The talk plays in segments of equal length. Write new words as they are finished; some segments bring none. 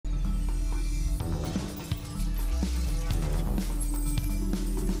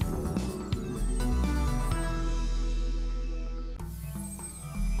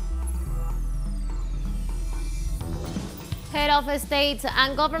Head of state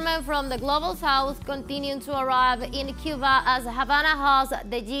and government from the Global South continue to arrive in Cuba as Havana hosts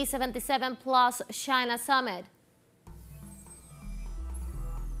the G77 plus China Summit.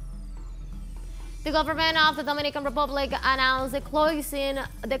 The government of the Dominican Republic announced the closing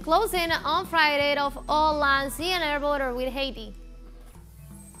on Friday of all land, sea, and air border with Haiti.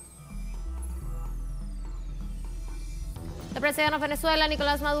 The President of Venezuela,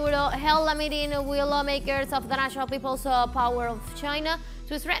 Nicolás Maduro, held a meeting with lawmakers of the National People's Power of China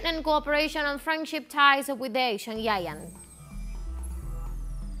to strengthen cooperation and friendship ties with the Asian giant.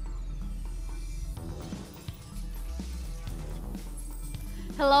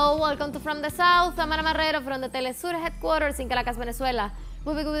 Hello, welcome to From the South. I'm Ana Marrero from the teleSUR headquarters in Caracas, Venezuela.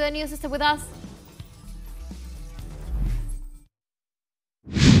 We'll be with the news. Stay with us.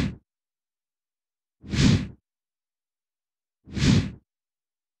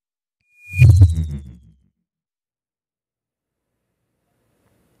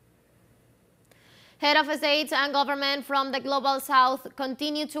 Head of state and government from the Global South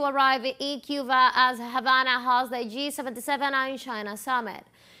continue to arrive in Cuba as Havana hosts the G77 and China Summit.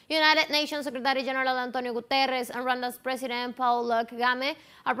 United Nations Secretary General Antonio Guterres and Rwanda's President Paul Kagame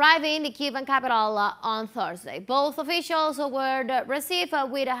arrived in the Cuban capital on Thursday. Both officials were received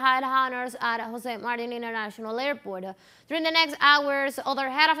with high honors at Jose Martin International Airport. During the next hours, other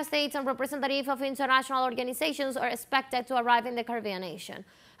head of states and representatives of international organizations are expected to arrive in the Caribbean nation.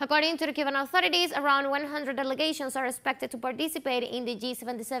 According to the Cuban authorities, around 100 delegations are expected to participate in the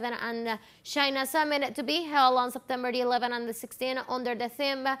G77 and China Summit to be held on September 11 and 16 under the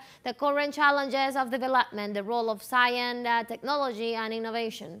theme, The Current Challenges of Development, the Role of Science, Technology, and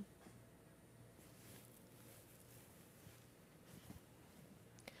Innovation.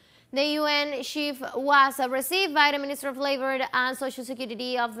 The UN chief was received by the Minister of Labor and Social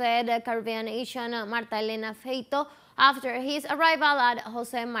Security of the Caribbean nation, Marta Elena Feito, after his arrival at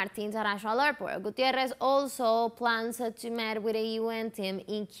Jose Martin International Airport. Gutierrez also plans to meet with a UN team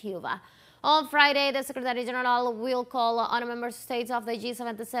in Cuba. On Friday, the Secretary General will call on member states of the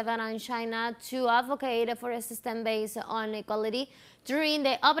G77 and China to advocate for a system based on equality during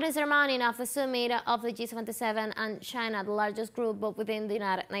the opening ceremony of the summit of the G77 and China, the largest group within the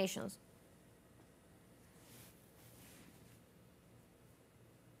United Nations.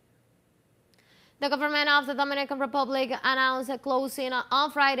 The government of the Dominican Republic announced a closing on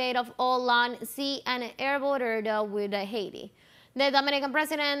Friday of all land, sea, and air border with Haiti. The Dominican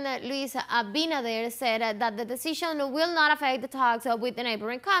President Luis Abinader said that the decision will not affect the talks with the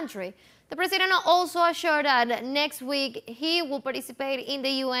neighboring country. The President also assured that next week he will participate in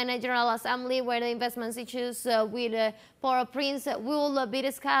the UN General Assembly, where the investment issues with Port-au-Prince will be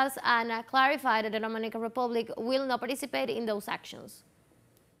discussed, and clarified that the Dominican Republic will not participate in those actions.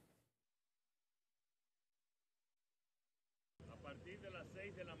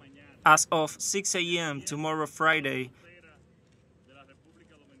 As of 6 a.m. tomorrow Friday,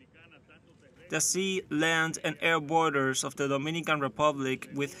 the sea, land, and air borders of the Dominican Republic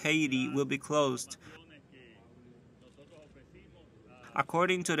with Haiti will be closed,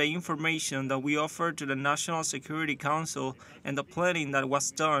 according to the information that we offered to the National Security Council and the planning that was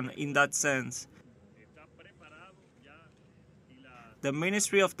done in that sense. The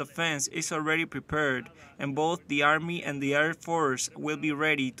Ministry of Defense is already prepared, and both the Army and the Air Force will be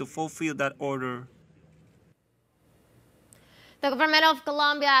ready to fulfill that order. The government of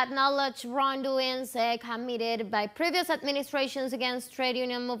Colombia acknowledged wrongdoings committed by previous administrations against trade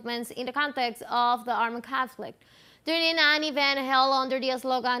union movements in the context of the armed conflict. During an event held under the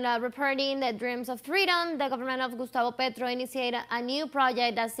slogan Reporting the Dreams of Freedom, the government of Gustavo Petro initiated a new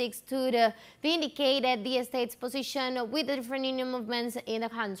project that seeks to vindicate the state's position with the different union movements in the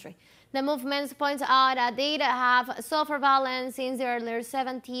country. The movements point out that they have suffered violence since the early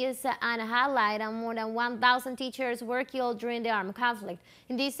 70s and highlight that more than 1,000 teachers were killed during the armed conflict.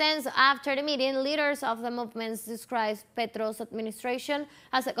 In this sense, after the meeting, leaders of the movements described Petro's administration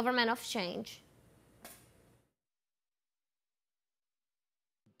as a government of change.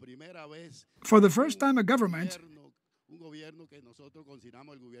 For the first time, a government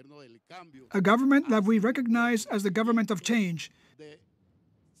that we recognize as the government of change,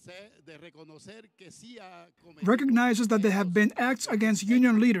 recognizes that there have been acts against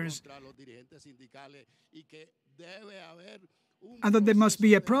union leaders and that there must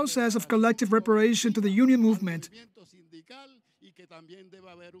be a process of collective reparation to the union movement,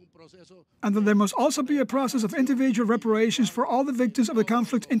 and that there must also be a process of individual reparations for all the victims of the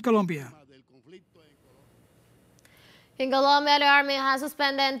conflict in Colombia. In Colombia, the army has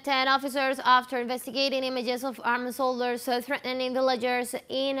suspended 10 officers after investigating images of armed soldiers threatening villagers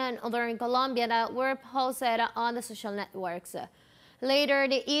in northern Colombia that were posted on the social networks. Later,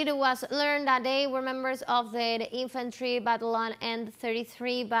 it was learned that they were members of the infantry battalion and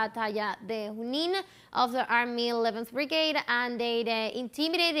 33 Batalla de Junín of the Army 11th Brigade, and they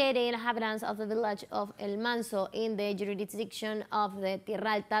intimidated the inhabitants of the village of El Manso in the jurisdiction of the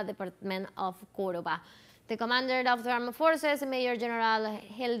Tierra Alta department of Córdoba. The commander of the armed forces, Major General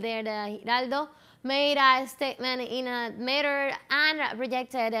Hilder Giraldo, made a statement in a matter and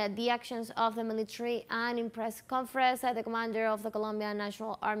rejected the actions of the military. And in press conference, the commander of the Colombian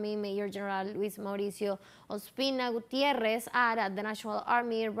National Army, Major General Luis Mauricio Ospina Gutierrez, added the National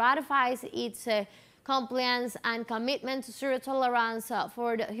Army ratifies its compliance and commitment to zero tolerance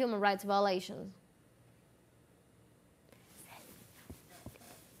for the human rights violations.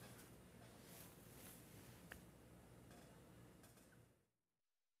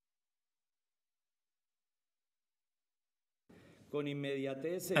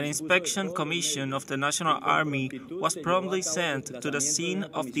 An inspection commission of the National Army was promptly sent to the scene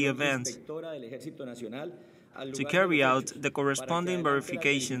of the event to carry out the corresponding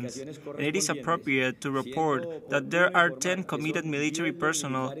verifications, and it is appropriate to report that there are 10 committed military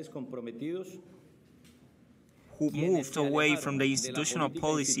personnel who moved away from the institutional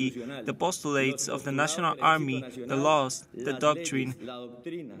policy, the postulates of the National Army, the laws, the doctrine,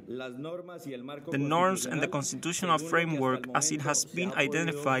 the norms and the constitutional framework as it has been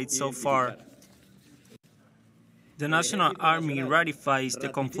identified so far. The National Army ratifies the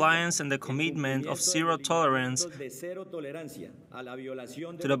compliance and the commitment of zero tolerance to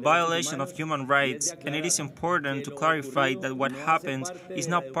the violation of human rights, and it is important to clarify that what happened is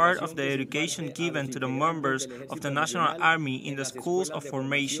not part of the education given to the members of the National Army in the schools of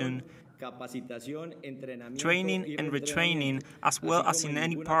formation, training and retraining, as well as in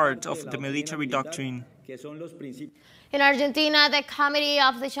any part of the military doctrine. In Argentina, the Committee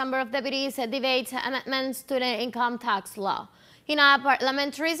of the Chamber of Deputies debates amendments to the income tax law. In a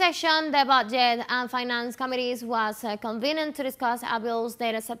parliamentary session, the Budget and Finance Committees was convened to discuss a bill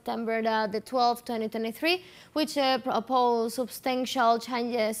dated September the 12th, 2023, which proposed substantial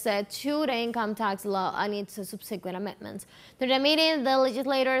changes to the income tax law and its subsequent amendments. During the meeting, the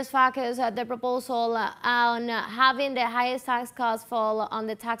legislators focused the proposal on having the highest tax costs fall on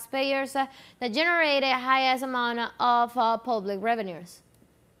the taxpayers that generate the highest amount of public revenues.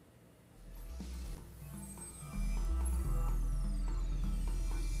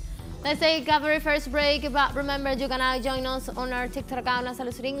 Let's take a very first break, but remember you can now join us on our TikTok account as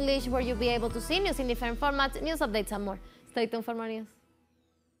teleSUR English, where you'll be able to see news in different formats, news updates and more. Stay tuned for more news.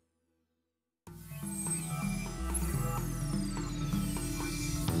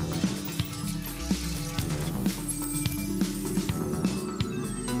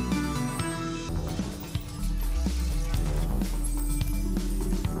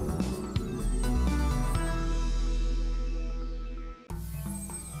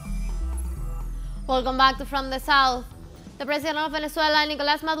 Welcome back to From the South. The President of Venezuela,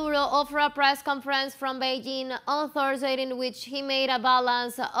 Nicolás Maduro, offered a press conference from Beijing on Thursday in which he made a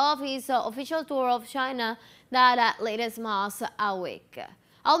balance of his official tour of China that latest almost a week.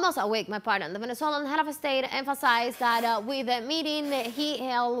 The Venezuelan head of state emphasized that with the meeting he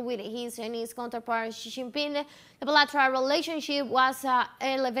held with his Chinese counterpart Xi Jinping, the bilateral relationship was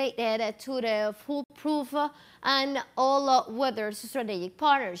elevated to the foolproof and all-weather strategic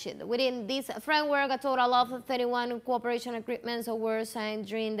partnership. Within this framework, a total of 31 cooperation agreements were signed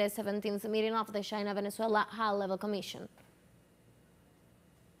during the 17th meeting of the China-Venezuela High-Level Commission.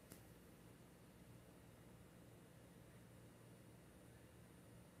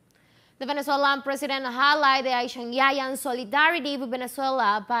 The Venezuelan president highlighted Asian solidarity with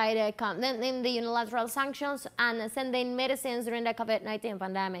Venezuela by condemning the unilateral sanctions and sending medicines during the COVID-19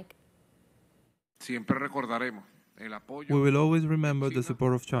 pandemic. We will always remember the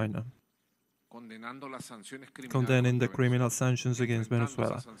support of China, condemning the criminal sanctions against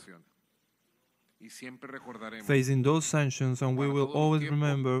Venezuela, facing those sanctions, and we will always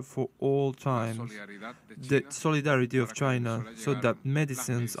remember for all time the solidarity of China so that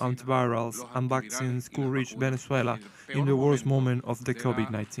medicines, antivirals and vaccines could reach Venezuela in the worst moment of the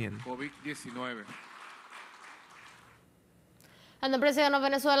COVID-19. And the president of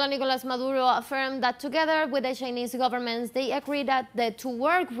Venezuela, Nicolás Maduro, affirmed that together with the Chinese governments, they agreed to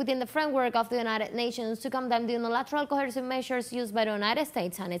work within the framework of the United Nations to condemn the unilateral coercive measures used by the United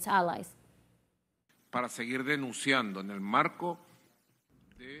States and its allies.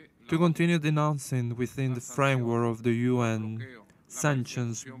 To continue denouncing within the framework of the UN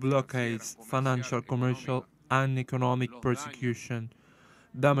sanctions, blockades, financial, commercial and economic persecution,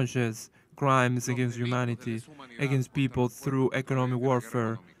 damages, crimes against humanity, against people through economic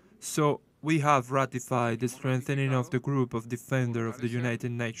warfare. So we have ratified the strengthening of the group of defenders of the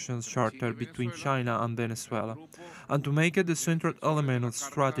United Nations Charter between China and Venezuela, and to make it the central element of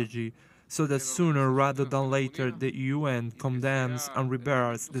strategy so that sooner rather than later the UN condemns and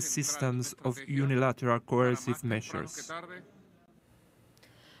reverses the systems of unilateral coercive measures.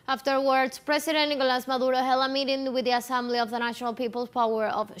 Afterwards, President Nicolás Maduro held a meeting with the Assembly of the National People's Power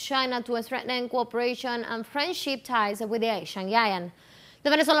of China to strengthen cooperation and friendship ties with the Asian giant. The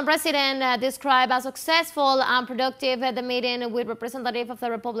Venezuelan president described as successful and productive the meeting with representatives of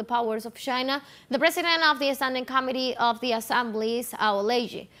the Republic Powers of China, the president of the Standing Committee of the Assemblies,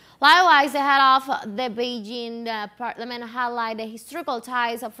 Leiji. Likewise, the head of the Beijing Parliament highlighted the historical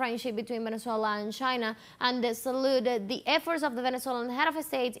ties of friendship between Venezuela and China and saluted the efforts of the Venezuelan head of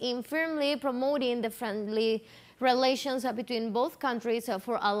state in firmly promoting the friendly relations between both countries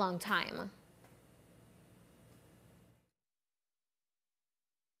for a long time.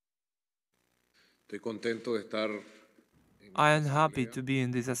 I am happy to be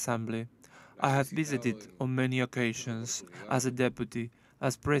in this assembly. I have visited on many occasions as a deputy,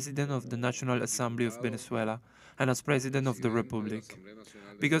 as President of the National Assembly of Venezuela, and as President of the Republic,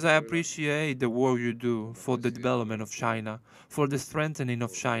 because I appreciate the work you do for the development of China, for the strengthening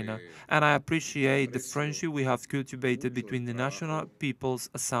of China, and I appreciate the friendship we have cultivated between the National People's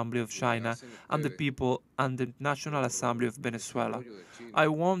Assembly of China and the people and the National Assembly of Venezuela. I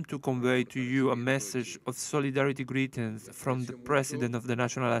want to convey to you a message of solidarity greetings from the President of the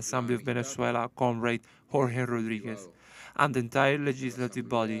National Assembly of Venezuela, Comrade Jorge Rodriguez, and the entire legislative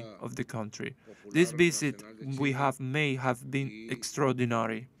body of the country. This visit we have made have been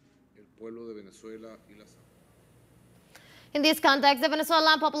extraordinary. In this context, the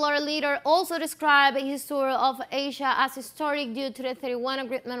Venezuelan popular leader also described his tour of Asia as historic due to the 31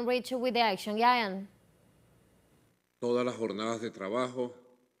 agreement reached with the Asian giant.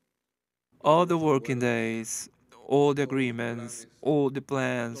 All the working days, all the agreements, all the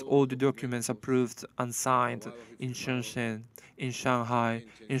plans, all the documents approved and signed in Shenzhen, in Shanghai,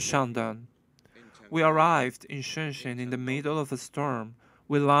 in Shandong. We arrived in Shenzhen in the middle of a storm.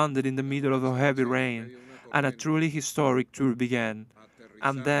 We landed in the middle of a heavy rain, and a truly historic tour began.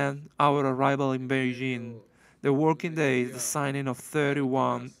 And then our arrival in Beijing, the working days, the signing of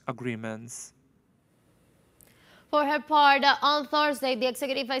 31 agreements. For her part, on Thursday, the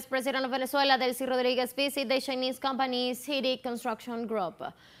Executive Vice President of Venezuela, Delcy Rodriguez, visited the Chinese company Haiti Construction Group.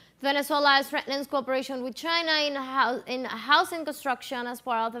 Venezuela strengthens cooperation with China in housing construction as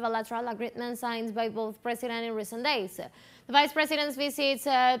part of the bilateral agreement signed by both presidents in recent days. The Vice President's visits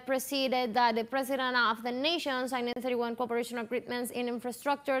preceded that the President of the nation signed 31 cooperation agreements in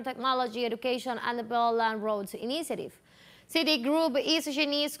infrastructure, technology, education, and the Belt and Roads Initiative. Citigroup is a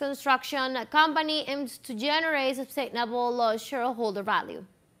Chinese construction company aimed to generate sustainable shareholder value.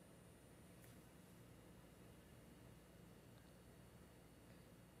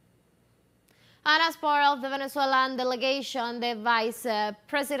 And as part of the Venezuelan delegation, the Vice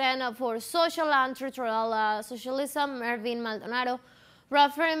President for Social and Territorial Socialism, Mervyn Maldonado,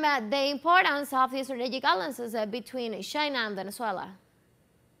 reaffirmed the importance of the strategic alliances between China and Venezuela.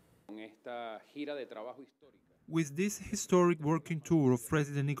 With this historic working tour of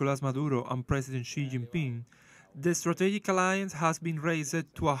President Nicolás Maduro and President Xi Jinping, the strategic alliance has been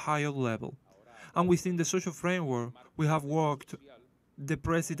raised to a higher level. And within the social framework, we have worked the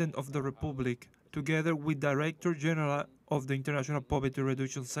President of the Republic, together with Director General of the International Poverty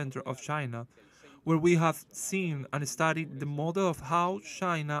Reduction Center of China, where we have seen and studied the model of how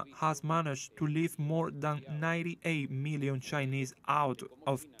China has managed to lift more than 98 million Chinese out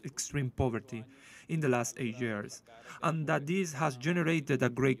of extreme poverty in the last 8 years, and that this has generated a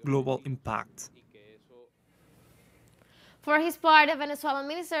great global impact. For his part, the Venezuelan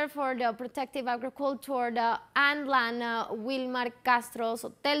Minister for the Protective Agriculture and Land, Wilmar Castro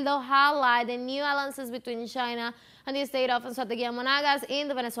Soteldo, highlighted the new alliances between China and the state of Anzoátegui and Monagas in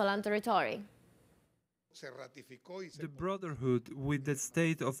the Venezuelan territory. The brotherhood with the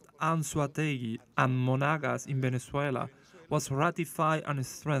state of Anzoátegui and Monagas in Venezuela was ratified and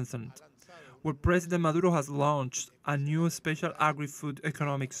strengthened, where President Maduro has launched a new special agri-food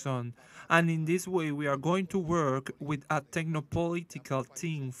economic zone, and in this way we are going to work with a technopolitical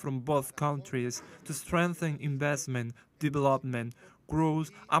team from both countries to strengthen investment, development, growth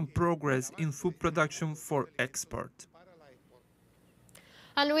and progress in food production for export.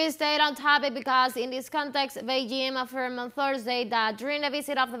 And we stayed on topic because in this context, Beijing affirmed on Thursday that during the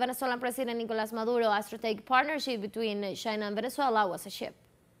visit of the Venezuelan President Nicolás Maduro, a strategic partnership between China and Venezuela was achieved.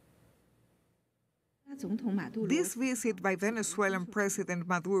 This visit by Venezuelan President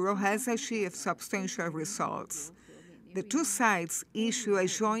Maduro has achieved substantial results. The two sides issue a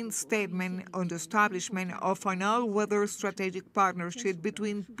joint statement on the establishment of an all-weather strategic partnership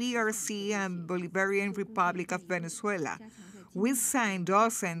between PRC and Bolivarian Republic of Venezuela. We signed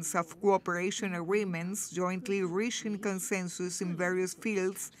dozens of cooperation agreements, jointly reaching consensus in various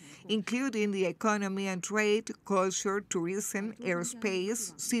fields, including the economy and trade, culture, tourism,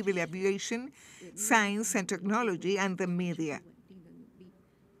 aerospace, civil aviation, science and technology, and the media.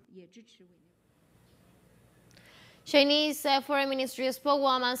 Chinese Foreign Ministry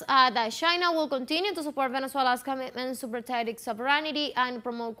spokeswoman said that China will continue to support Venezuela's commitments to protect its sovereignty and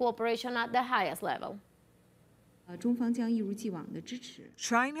promote cooperation at the highest level.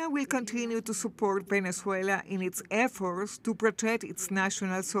 China will continue to support Venezuela in its efforts to protect its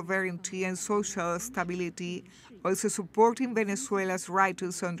national sovereignty and social stability, also supporting Venezuela's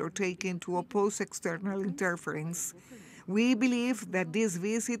righteous undertaking to oppose external interference. We believe that this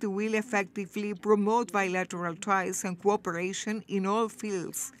visit will effectively promote bilateral ties and cooperation in all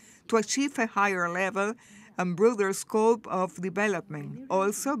fields to achieve a higher level and broader scope of development,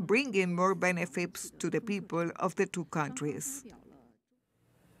 also bringing more benefits to the people of the two countries.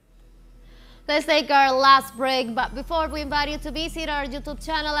 Let's take our last break, but before we invite you to visit our YouTube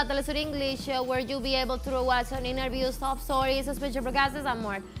channel at teleSUR English, where you'll be able to watch on interviews, top stories, special broadcasts, and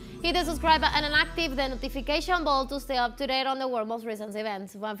more. Hit the subscribe button and active the notification bell to stay up to date on the world's most recent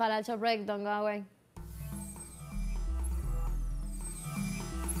events. One financial break, don't go away.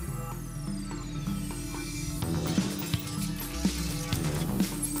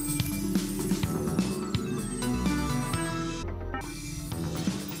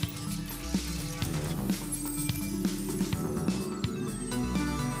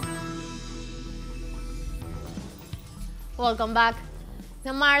 Welcome back.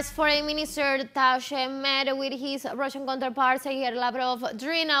 Myanmar's Foreign Minister Taoiseach met with his Russian counterpart Sergei Lavrov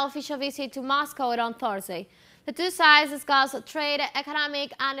during an official visit to Moscow on Thursday. The two sides discussed trade,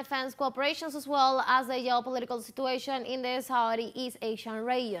 economic, and defense cooperations, as well as the geopolitical situation in the Southeast Asian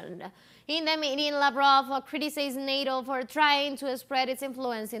region. In the meeting, Lavrov criticized NATO for trying to spread its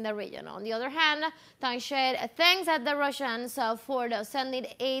influence in the region. On the other hand, Taoiseach thanks the Russians for sending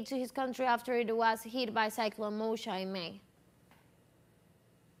aid to his country after it was hit by Cyclone Mosha in May.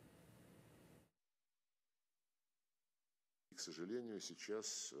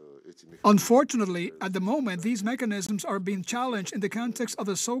 Unfortunately, at the moment, these mechanisms are being challenged in the context of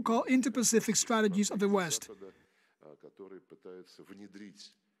the so-called Indo-Pacific strategies of the West,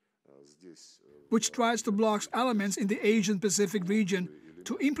 which tries to block elements in the Asian-Pacific region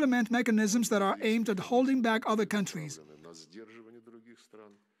to implement mechanisms that are aimed at holding back other countries.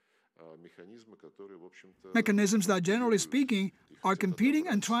 Mechanisms that, generally speaking, are competing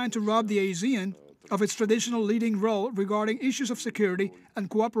and trying to rob the ASEAN of its traditional leading role regarding issues of security and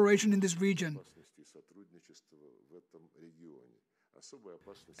cooperation in this region.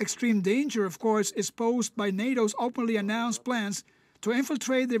 Extreme danger, of course, is posed by NATO's openly announced plans to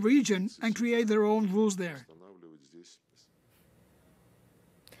infiltrate the region and create their own rules there.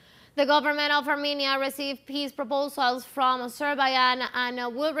 The government of Armenia received peace proposals from Azerbaijan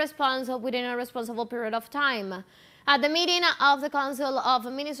and will respond within a responsible period of time. At the meeting of the Council of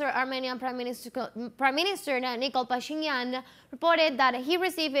Ministers, Armenian Prime Minister Nikol Pashinyan reported that he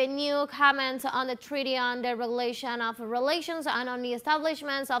received new comments on the treaty on the regulation of relations and on the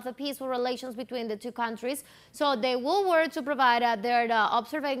establishment of the peaceful relations between the two countries, so they will work to provide their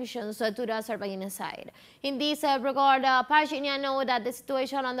observations to the Azerbaijani side. In this regard, Pashinyan noted that the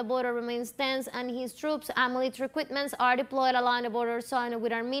situation on the border remains tense and his troops and military equipment are deployed along the border zone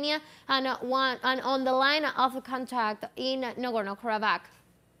with Armenia and on the line of contact in Nagorno-Karabakh.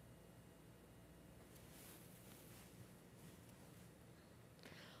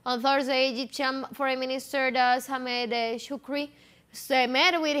 On Thursday, Egyptian Foreign Minister Samed Choukri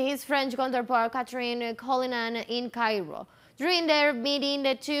met with his French counterpart Catherine Colonna in Cairo. During their meeting,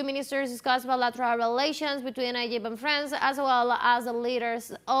 the two ministers discussed bilateral relations between Egypt and France, as well as the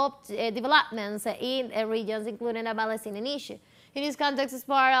leaders of developments in the regions, including the Palestinian issue. In this context, as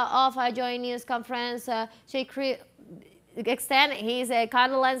part of a joint news conference, Choukri extend his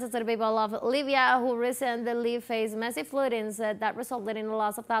condolences to the people of Libya, who recently faced massive floodings that resulted in the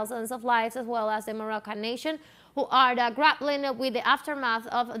loss of thousands of lives, as well as the Moroccan nation, who are grappling with the aftermath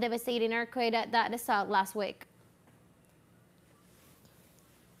of a devastating earthquake that struck last week.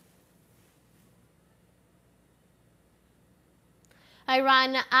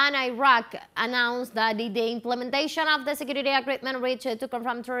 Iran and Iraq announced that the implementation of the security agreement reached to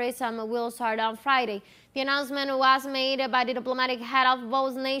confront terrorism will start on Friday. The announcement was made by the diplomatic head of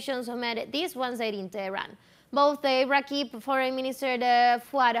both nations who met this Wednesday in Tehran. Both the Iraqi Foreign Minister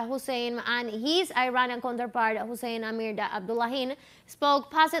Fuad Hussein and his Iranian counterpart Hussein Amir Abdullahian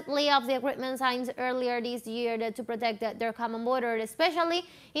spoke positively of the agreement signed earlier this year to protect their common border, especially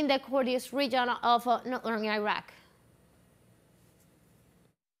in the Kurdish region of northern Iraq.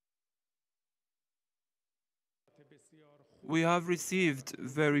 We have received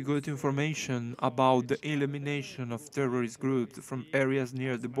very good information about the elimination of terrorist groups from areas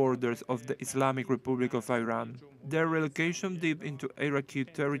near the borders of the Islamic Republic of Iran. Their relocation deep into Iraqi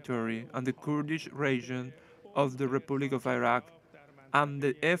territory and the Kurdish region of the Republic of Iraq, and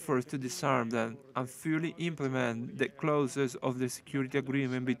the efforts to disarm them and fully implement the clauses of the security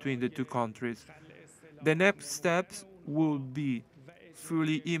agreement between the two countries. The next steps will be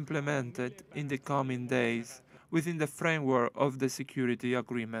fully implemented in the coming days within the framework of the security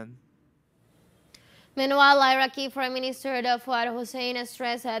agreement. Meanwhile, Iraqi Foreign Minister Fuad Hussein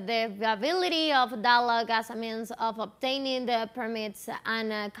stressed the viability of dialogue as a means of obtaining the permits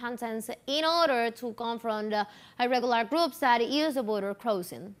and consents in order to confront irregular groups that use the border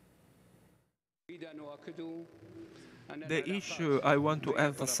crossing. The issue I want to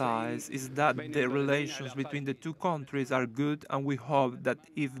emphasize is that the relations between the two countries are good, and we hope that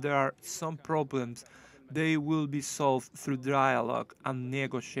if there are some problems, they will be solved through dialogue and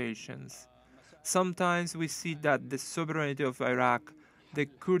negotiations. Sometimes we see that the sovereignty of Iraq, the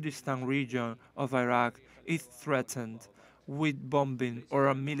Kurdistan region of Iraq, is threatened with bombing or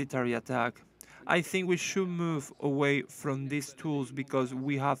a military attack. I think we should move away from these tools because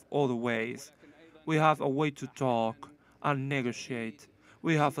we have other ways. We have a way to talk and negotiate.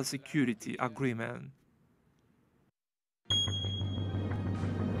 We have a security agreement.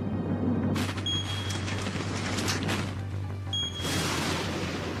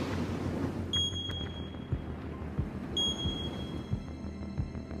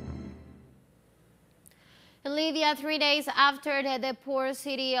 In Libya, 3 days after the poor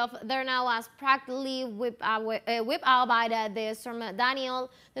city of Derna was practically wiped out by the storm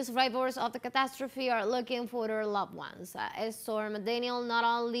Daniel, the survivors of the catastrophe are looking for their loved ones. Storm Daniel not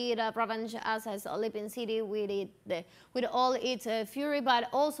only ravaged as a sleeping city with all its fury, but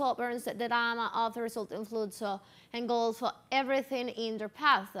also burns the dam of the resulting floods engulfed everything in their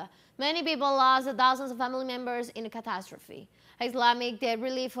path. Many people lost thousands of family members in the catastrophe. Islamic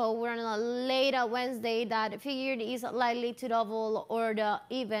relief warned late Wednesday that figure is likely to double or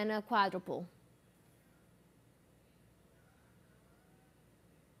even quadruple.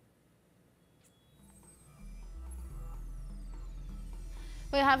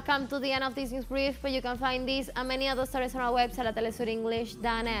 We have come to the end of this news brief, but you can find these and many other stories on our website at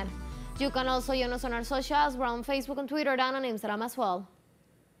telesurenglish.net. You can also join us on our socials. We're on Facebook and Twitter and on Instagram as well.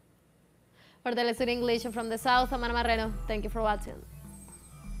 For telesur English from the South, I'm Ana Marrero. Thank you for watching.